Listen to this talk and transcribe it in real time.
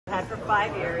had for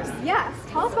 5 years. Yes,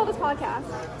 tell us about this podcast.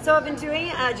 So I've been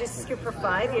doing Juicy Scoop for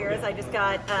 5 years. I just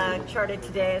got charted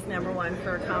today as #1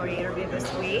 for a comedy interview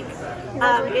this week.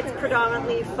 It's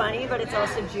predominantly funny, but it's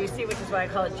also juicy, which is why I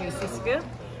call it Juicy Scoop.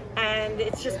 And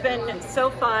it's just been so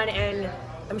fun, and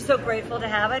I'm so grateful to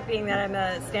have it, being that I'm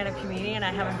a stand-up comedian.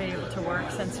 I haven't been able to work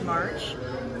since March.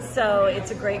 So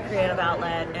it's a great creative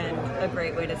outlet and a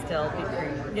great way to still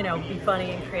be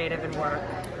funny and creative and work.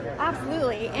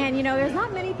 Absolutely. And there's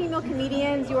not many female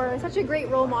comedians. You are such a great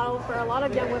role model for a lot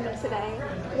of young women today.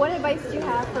 What advice do you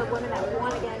have for women that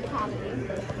want to get into comedy?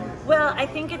 Well, I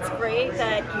think it's great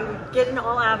that you get in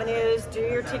all avenues, do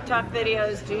your TikTok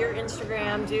videos, do your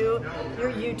Instagram, do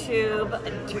your YouTube,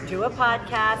 do a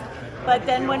podcast. But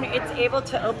then when it's able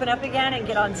to open up again and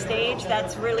get on stage,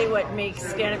 that's really what makes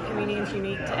stand-up comedians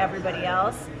unique to everybody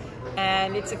else.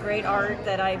 And it's a great art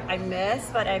that I miss,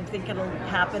 but I think it'll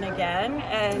happen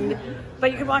again.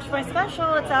 But you can watch my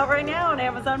special. It's out right now on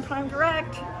Amazon Prime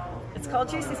Direct. It's called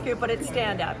Juicy Scoop, but it's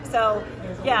stand-up. So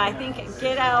yeah, I think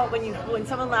get out when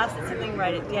someone laughs at something,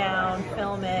 write it down,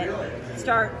 film it,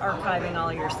 start archiving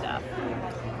all your stuff.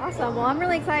 Awesome. Well, I'm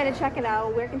really excited to check it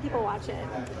out. Where can people watch it?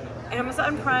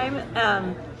 Amazon Prime.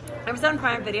 Amazon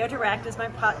Prime Video Direct is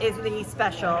the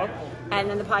special, and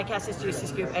then the podcast is Juicy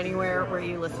Scoop anywhere where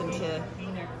you listen to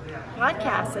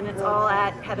podcasts, and it's all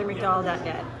at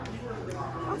heathermcdonald.net.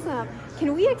 Awesome.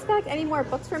 Can we expect any more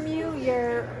books from you?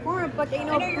 Your former book, I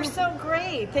know you're so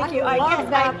great. Thank you. I love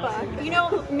that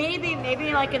book.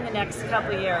 Maybe like in the next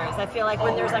couple of years. I feel like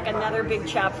when there's like another big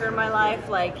chapter in my life,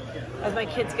 like as my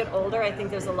kids get older, I think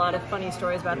there's a lot of funny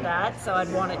stories about that. So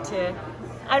I'd want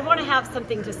to have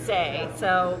something to say.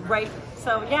 So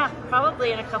yeah,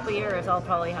 probably in a couple of years I'll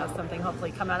probably have something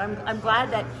hopefully come out. I'm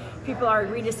glad that people are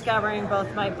rediscovering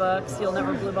both my books, You'll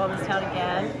Never Blue Ball This Town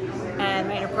Again, and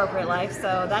My Inappropriate Life.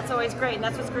 So that's always great, and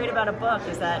that's what's great about a book,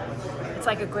 is that it's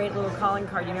like a great little calling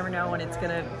card. You never know when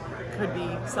could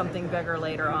be something bigger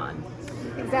later on.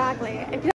 Exactly.